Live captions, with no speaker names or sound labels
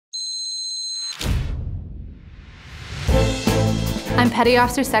I'm Petty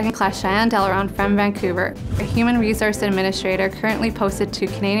Officer 2nd Class Cheyenne Delaron from Vancouver, a Human Resource Administrator currently posted to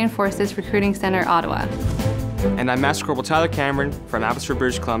Canadian Forces Recruiting Centre, Ottawa. And I'm Master Corporal Tyler Cameron from Abbotsford,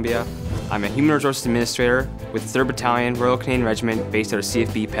 British Columbia. I'm a Human Resources Administrator with 3rd Battalion, Royal Canadian Regiment, based out of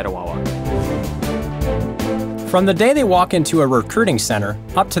CFB, Petawawa. From the day they walk into a recruiting center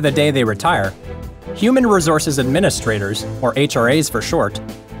up to the day they retire, Human Resources Administrators, or HRAs for short,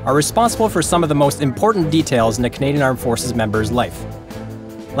 are responsible for some of the most important details in a Canadian Armed Forces member's life,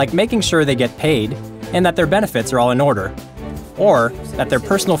 like making sure they get paid and that their benefits are all in order, or that their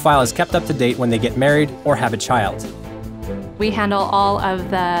personal file is kept up to date when they get married or have a child. We handle all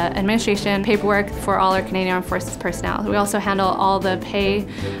of the administration paperwork for all our Canadian Armed Forces personnel. We also handle all the pay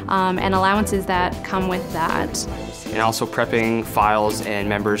and allowances that come with that. And also prepping files and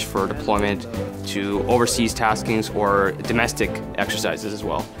members for deployment to overseas taskings or domestic exercises as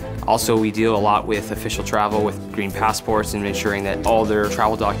well. Also, we deal a lot with official travel with green passports and ensuring that all their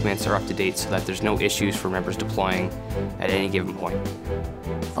travel documents are up to date so that there's no issues for members deploying at any given point.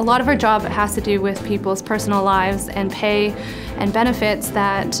 A lot of our job has to do with people's personal lives and pay and benefits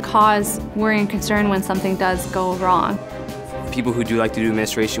that cause worry and concern when something does go wrong. People who do like to do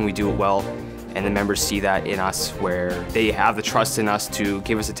administration, we do it well, and the members see that in us where they have the trust in us to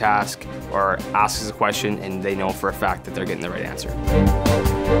give us a task or ask us a question and they know for a fact that they're getting the right answer.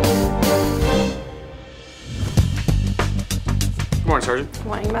 Good morning, Sergeant. Good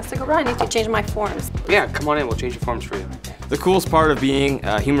morning, Master Corporal. I need to change my forms. Yeah, come on in, we'll change your forms for you. The coolest part of being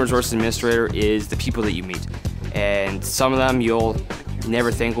a Human Resources Administrator is the people that you meet. And some of them you'll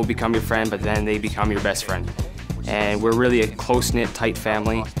never think will become your friend, but then they become your best friend. And we're really a close-knit, tight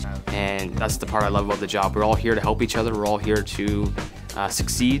family, and that's the part I love about the job. We're all here to help each other, we're all here to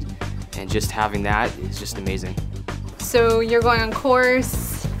succeed, and just having that is just amazing. So you're going on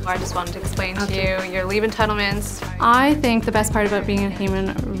course. I just wanted to explain to you your leave entitlements. I think the best part about being a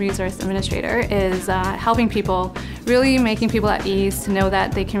Human Resource Administrator is helping people, really making people at ease to know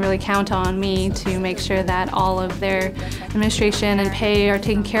that they can really count on me to make sure that all of their administration and pay are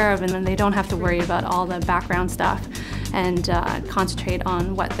taken care of and then they don't have to worry about all the background stuff and concentrate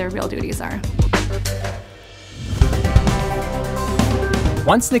on what their real duties are.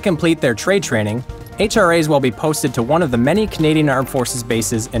 Once they complete their trade training, HRAs will be posted to one of the many Canadian Armed Forces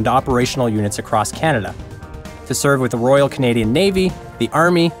bases and operational units across Canada to serve with the Royal Canadian Navy, the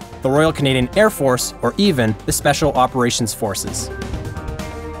Army, the Royal Canadian Air Force, or even the Special Operations Forces.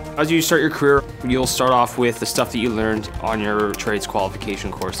 As you start your career, you'll start off with the stuff that you learned on your trades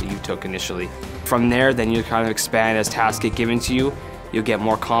qualification course that you took initially. From there, then you kind of expand as tasks get given to you. You'll get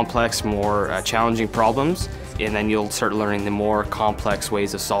more complex, more challenging problems, and then you'll start learning the more complex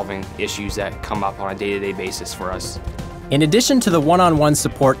ways of solving issues that come up on a day-to-day basis for us. In addition to the one-on-one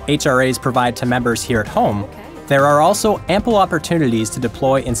support HRAs provide to members here at home, there are also ample opportunities to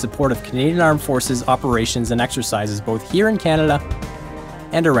deploy in support of Canadian Armed Forces operations and exercises both here in Canada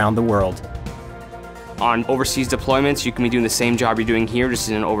and around the world. On overseas deployments, you can be doing the same job you're doing here, just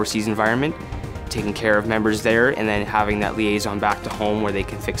in an overseas environment, taking care of members there, and then having that liaison back to home where they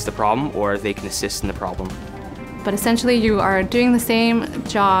can fix the problem or they can assist in the problem. But essentially you are doing the same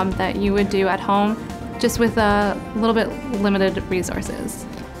job that you would do at home, just with a little bit limited resources.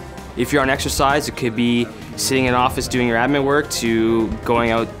 If you're on exercise, it could be sitting in an office doing your admin work to going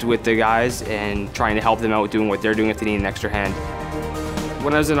out with the guys and trying to help them out doing what they're doing if they need an extra hand.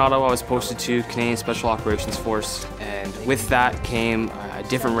 When I was in Ottawa, I was posted to Canadian Special Operations Force, and with that came a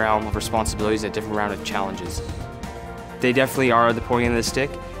different realm of responsibilities, a different round of challenges. They definitely are the pointy end of the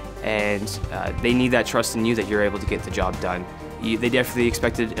stick, and they need that trust in you that you're able to get the job done. They definitely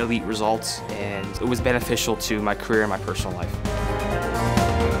expected elite results, and it was beneficial to my career and my personal life.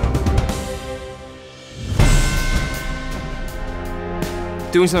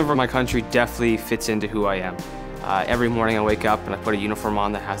 Doing something for my country definitely fits into who I am. Every morning I wake up and I put a uniform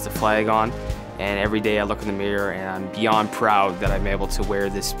on that has the flag on, and every day I look in the mirror and I'm beyond proud that I'm able to wear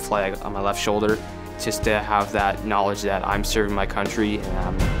this flag on my left shoulder, just to have that knowledge that I'm serving my country and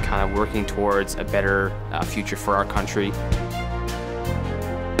I'm kind of working towards a better future for our country.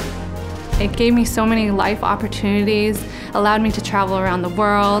 It gave me so many life opportunities, allowed me to travel around the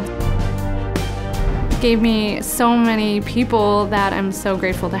world. Gave me so many people that I'm so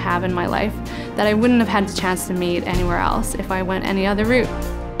grateful to have in my life that I wouldn't have had the chance to meet anywhere else if I went any other route.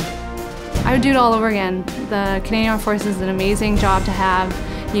 I would do it all over again. The Canadian Armed Forces is an amazing job to have.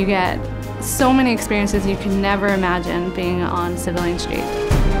 You get so many experiences you can never imagine being on civilian street.